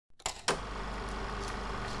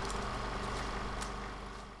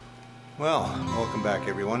Well, welcome back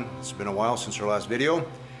everyone. It's been a while since our last video.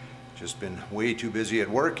 Just been way too busy at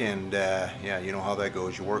work, and yeah, you know how that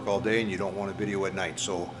goes. You work all day and you don't want a video at night,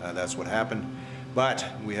 so that's what happened. But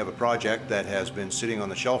we have a project that has been sitting on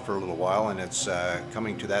the shelf for a little while, and it's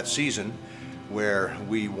coming to that season where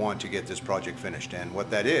we want to get this project finished. And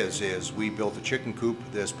what that is we built a chicken coop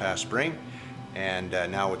this past spring, and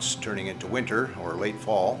now it's turning into winter or late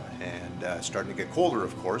fall, and starting to get colder,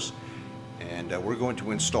 of course. And we're going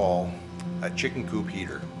to install a chicken coop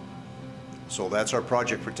heater. So that's our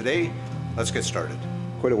project for today. Let's get started.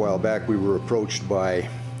 Quite a while back we were approached by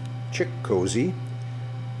CHICKCOZY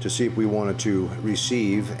to see if we wanted to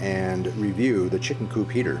receive and review the chicken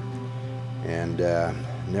coop heater. And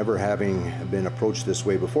never having been approached this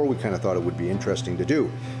way before, we kind of thought it would be interesting to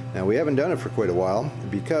do. Now, we haven't done it for quite a while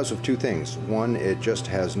because of two things. One, it just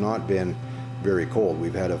has not been very cold.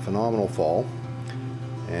 We've had a phenomenal fall.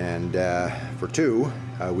 And for two,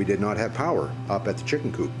 we did not have power up at the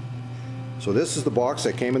chicken coop. So this is the box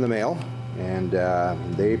that came in the mail, and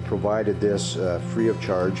they provided this free of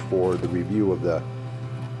charge for the review of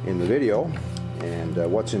in the video. And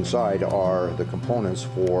what's inside are the components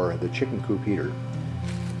for the chicken coop heater.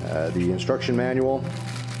 The instruction manual,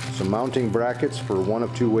 some mounting brackets for one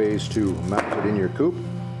of two ways to mount it in your coop,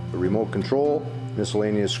 the remote control,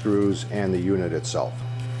 miscellaneous screws, and the unit itself.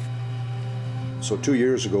 So 2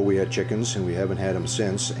 years ago we had chickens, and we haven't had them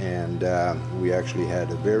since, and we actually had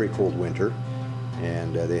a very cold winter,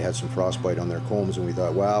 and they had some frostbite on their combs, and we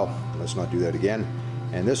thought, wow, let's not do that again.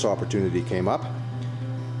 And this opportunity came up,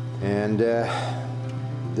 and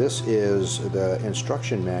this is the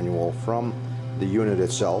instruction manual from the unit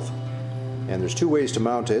itself. And there's two ways to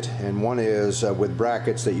mount it, and one is with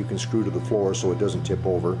brackets that you can screw to the floor so it doesn't tip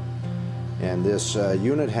over. And this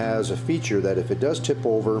unit has a feature that if it does tip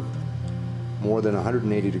over more than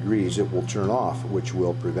 180 degrees, it will turn off, which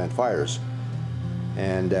will prevent fires.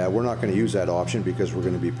 And we're not going to use that option because we're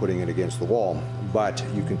going to be putting it against the wall. But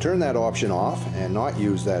you can turn that option off and not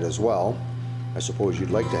use that as well. I suppose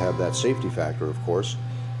you'd like to have that safety factor, of course.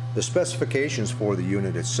 The specifications for the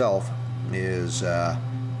unit itself is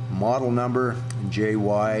model number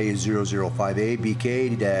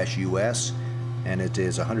JY005ABK-US, and it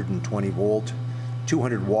is 120 volt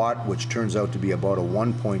 200 watt, which turns out to be about a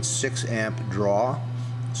 1.6 amp draw,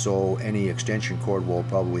 so any extension cord will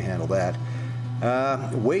probably handle that.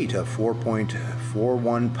 Weight of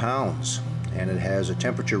 4.41 pounds, and it has a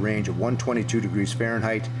temperature range of 122 degrees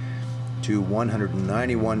Fahrenheit to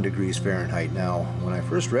 191 degrees Fahrenheit. Now, when I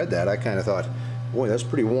first read that, I kind of thought, boy, that's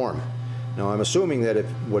pretty warm. Now, I'm assuming that if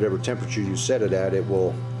whatever temperature you set it at, it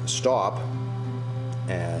will stop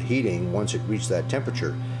heating once it reached that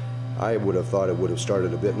temperature. I would have thought it would have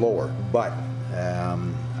started a bit lower, but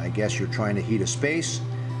I guess you're trying to heat a space.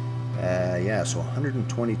 Yeah, so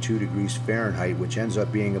 122 degrees Fahrenheit, which ends up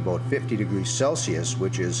being about 50 degrees Celsius,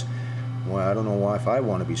 which is, well, I don't know why if I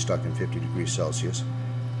want to be stuck in 50 degrees Celsius.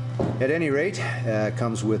 At any rate, it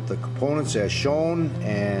comes with the components as shown,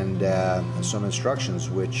 and some instructions,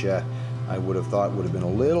 which I would have thought would have been a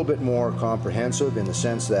little bit more comprehensive, in the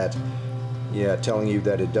sense that, yeah, telling you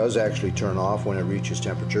that it does actually turn off when it reaches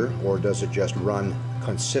temperature, or does it just run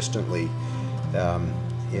consistently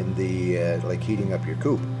in the like heating up your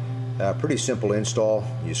coop. Pretty simple install.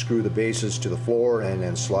 You screw the bases to the floor and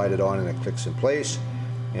then slide it on, and it clicks in place,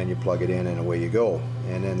 and you plug it in and away you go.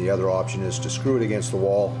 And then the other option is to screw it against the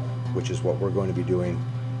wall, which is what we're going to be doing.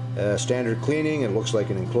 Standard cleaning. It looks like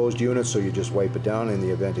an enclosed unit, so you just wipe it down in the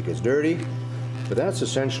event it gets dirty. But that's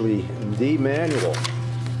essentially the manual.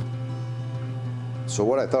 So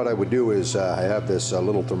what I thought I would do is I have this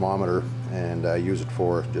little thermometer, and I use it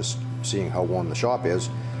for just seeing how warm the shop is.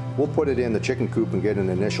 We'll put it in the chicken coop and get an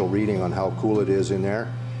initial reading on how cool it is in there.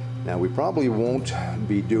 Now, we probably won't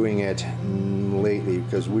be doing it lately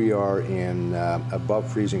because we are in above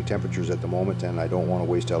freezing temperatures at the moment, and I don't want to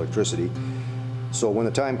waste electricity. So when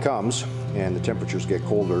the time comes and the temperatures get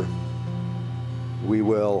colder, we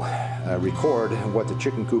will record what the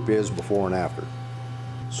chicken coop is before and after.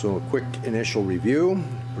 So a quick initial review.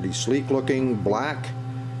 Pretty sleek looking, black.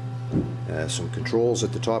 Some controls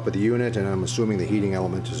at the top of the unit, and I'm assuming the heating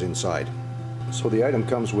element is inside. So the item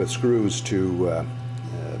comes with screws to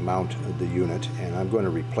mount the unit, and I'm going to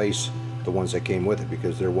replace the ones that came with it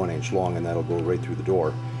because they're 1 inch long, and that'll go right through the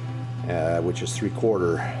door, which is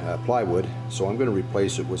 3/4 plywood. So I'm going to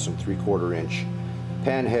replace it with some 3/4 inch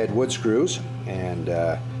pan head wood screws, and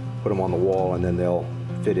put them on the wall, and then they'll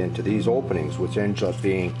fit into these openings, which ends up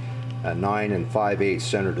being 9 5/8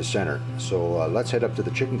 center to center. So let's head up to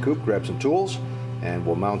the chicken coop, grab some tools, and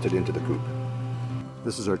we'll mount it into the coop.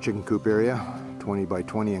 This is our chicken coop area. 20 by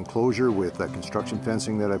 20 enclosure with construction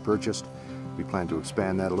fencing that I purchased. We plan to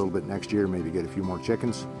expand that a little bit next year, maybe get a few more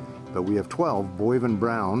chickens. But we have 12. Boyven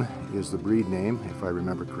Brown is the breed name, if I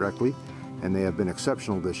remember correctly. And they have been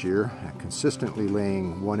exceptional this year, consistently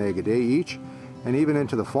laying 1 egg a day each. And even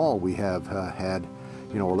into the fall, we have had,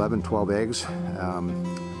 11, 12 eggs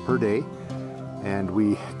per day. And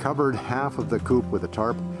we covered half of the coop with a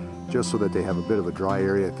tarp, just so that they have a bit of a dry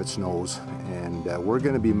area if it snows. And we're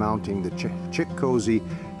going to be mounting the CHICKCOZY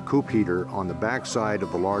coop heater on the back side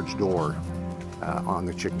of the large door on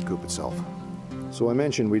the chicken coop itself. So I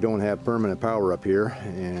mentioned we don't have permanent power up here,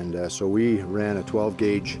 and so we ran a 12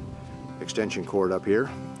 gauge extension cord up here,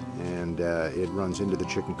 and it runs into the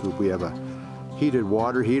chicken coop. We have a heated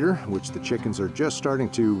water heater, which the chickens are just starting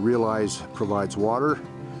to realize provides water,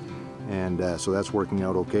 and so that's working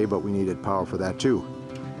out okay, but we needed power for that too.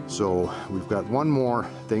 So we've got one more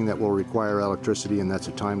thing that will require electricity, and that's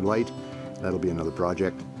a timed light. That'll be another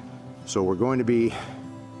project. So we're going to be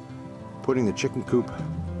putting the chicken coop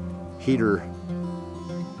heater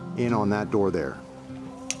in on that door there.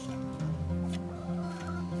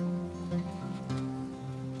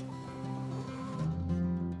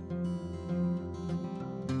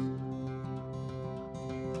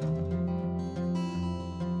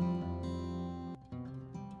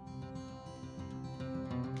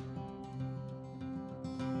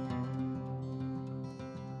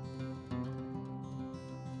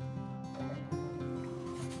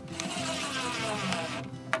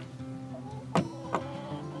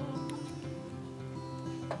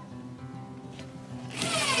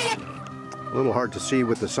 A little hard to see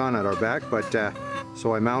with the sun at our back, but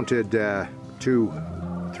so I mounted 2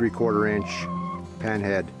 3/4 inch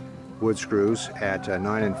panhead wood screws at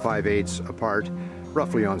 9 5/8 apart,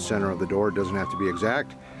 roughly on center of the door. It doesn't have to be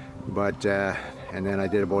exact, but and then I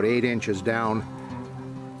did about 8 inches down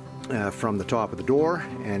from the top of the door,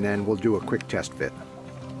 and then we'll do a quick test fit.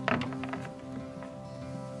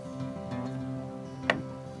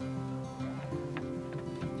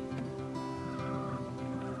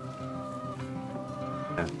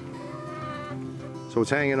 So it's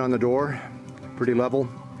hanging on the door, pretty level,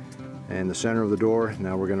 and the center of the door.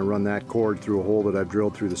 Now we're going to run that cord through a hole that I've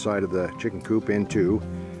drilled through the side of the chicken coop into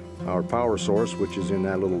our power source, which is in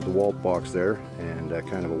that little DeWalt box there, and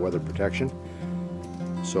kind of a weather protection.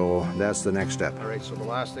 So that's the next step. All right, so the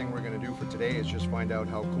last thing we're going to do for today is just find out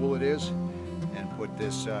how cool it is and put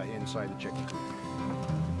this inside the chicken coop.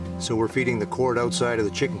 So we're feeding the cord outside of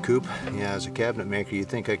the chicken coop. Yeah, as a cabinet maker, you'd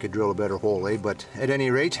think I could drill a better hole, eh? But at any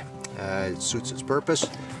rate, it suits its purpose.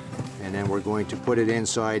 And then we're going to put it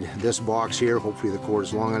inside this box here. Hopefully the cord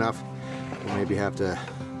is long enough. We'll maybe have to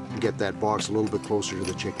get that box a little bit closer to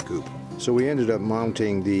the chicken coop. So we ended up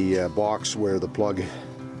mounting the box where the plug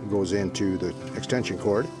goes into the extension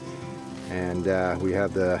cord. And we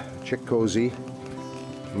have the CHICKCOZY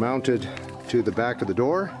mounted to the back of the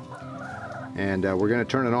door. And we're going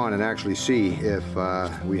to turn it on and actually see if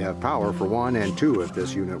we have power for 1, and 2 if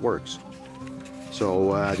this unit works.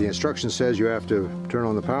 So the instruction says you have to turn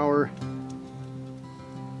on the power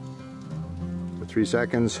for 3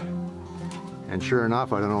 seconds, and sure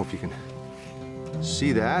enough, I don't know if you can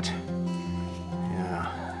see that, yeah,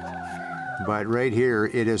 but right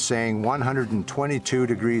here it is saying 122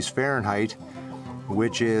 degrees Fahrenheit,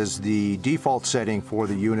 which is the default setting for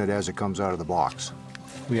the unit as it comes out of the box.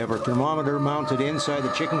 We have our thermometer mounted inside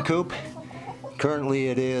the chicken coop. Currently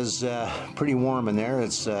it is pretty warm in there.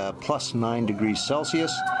 It's plus 9 degrees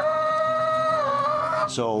Celsius.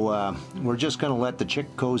 So we're just going to let the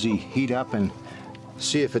CHICKCOZY heat up and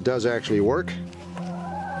see if it does actually work.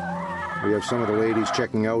 We have some of the ladies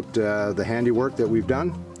checking out the handiwork that we've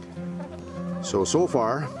done. So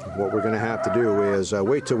far, what we're going to have to do is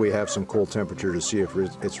wait till we have some cold temperature to see if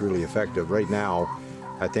it's really effective. Right now,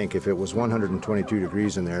 I think if it was 122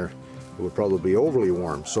 degrees in there, it would probably be overly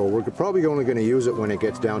warm. So we're probably only going to use it when it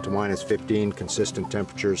gets down to minus 15, consistent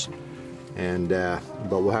temperatures. And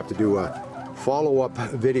but we'll have to do a follow-up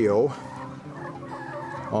video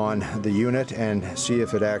on the unit and see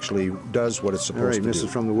if it actually does what it's supposed to do. Mrs.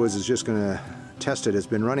 From the Woods is just going to test it. It's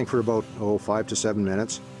been running for about 5 to 7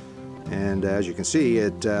 minutes, and as you can see,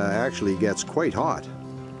 it actually gets quite hot,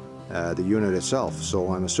 the unit itself.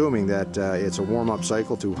 So I'm assuming that it's a warm-up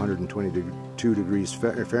cycle to 122 degrees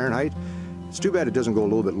Fahrenheit. It's too bad it doesn't go a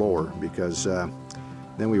little bit lower, because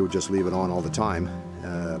then we would just leave it on all the time.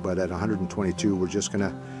 But at 122, we're just going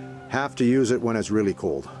to have to use it when it's really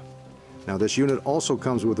cold. Now this unit also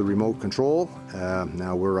comes with a remote control.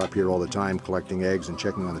 Now we're up here all the time collecting eggs and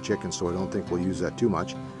checking on the chickens, so I don't think we'll use that too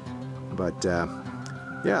much. But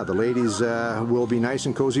yeah, the ladies will be nice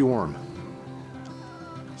and cozy warm.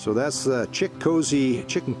 So that's the CHICKCOZY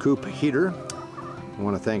chicken coop heater. I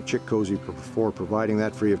want to thank CHICKCOZY for providing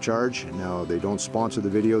that free of charge. Now, they don't sponsor the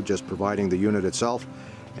video, just providing the unit itself,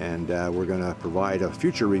 and we're going to provide a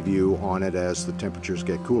future review on it as the temperatures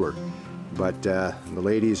get cooler. But the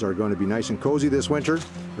ladies are going to be nice and cozy this winter.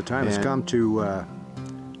 The time has come to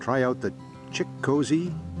try out the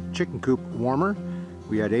CHICKCOZY chicken coop warmer.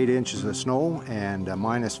 We had 8 inches of snow and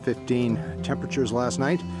minus 15 temperatures last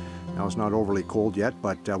night. Now it's not overly cold yet,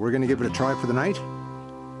 but we're going to give it a try for the night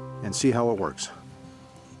and see how it works.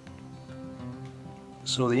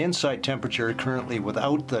 So the inside temperature currently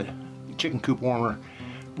without the chicken coop warmer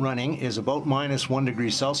running is about minus 1 degree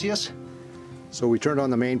Celsius. So we turned on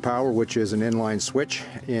the main power, which is an inline switch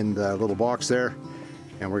in the little box there,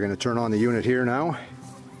 and we're going to turn on the unit here now.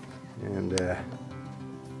 And you're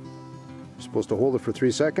supposed to hold it for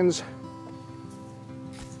 3 seconds.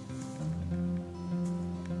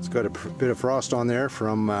 It's got a bit of frost on there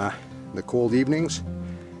from the cold evenings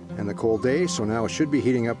and the cold day, so now it should be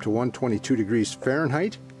heating up to 122 degrees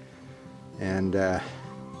Fahrenheit. And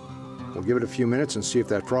we'll give it a few minutes and see if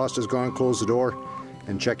that frost is gone, close the door,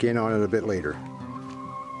 and check in on it a bit later.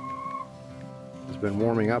 It's been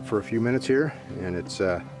warming up for a few minutes here, and it's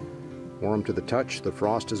warm to the touch. The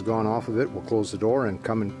frost has gone off of it. We'll close the door and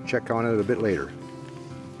come and check on it a bit later.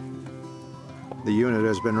 The unit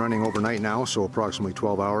has been running overnight now, so approximately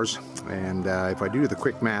 12 hours. And if I do the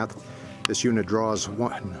quick math, this unit draws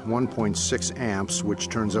 1.6 amps, which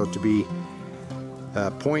turns out to be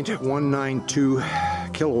 0.192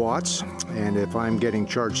 kilowatts. And if I'm getting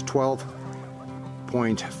charged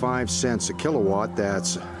 12.5 cents a kilowatt,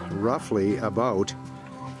 that's roughly about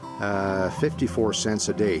 54 cents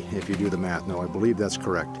a day, if you do the math. No, I believe that's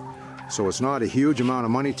correct. So it's not a huge amount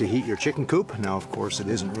of money to heat your chicken coop. Now, of course, it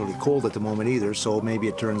isn't really cold at the moment either, so maybe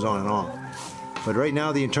it turns on and off. But right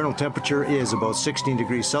now, the internal temperature is about 16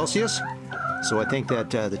 degrees Celsius. So I think that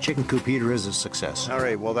the chicken coop heater is a success. All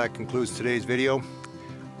right, well, that concludes today's video.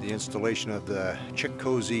 The installation of the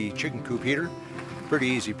CHICKCOZY chicken coop heater. Pretty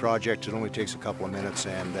easy project. It only takes a couple of minutes,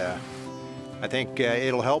 and I think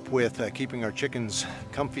it'll help with keeping our chickens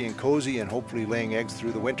comfy and cozy and hopefully laying eggs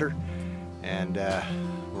through the winter. And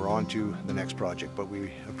we're on to the next project. But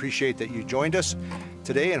we appreciate that you joined us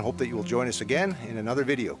today and hope that you will join us again in another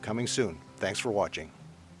video coming soon. Thanks for watching.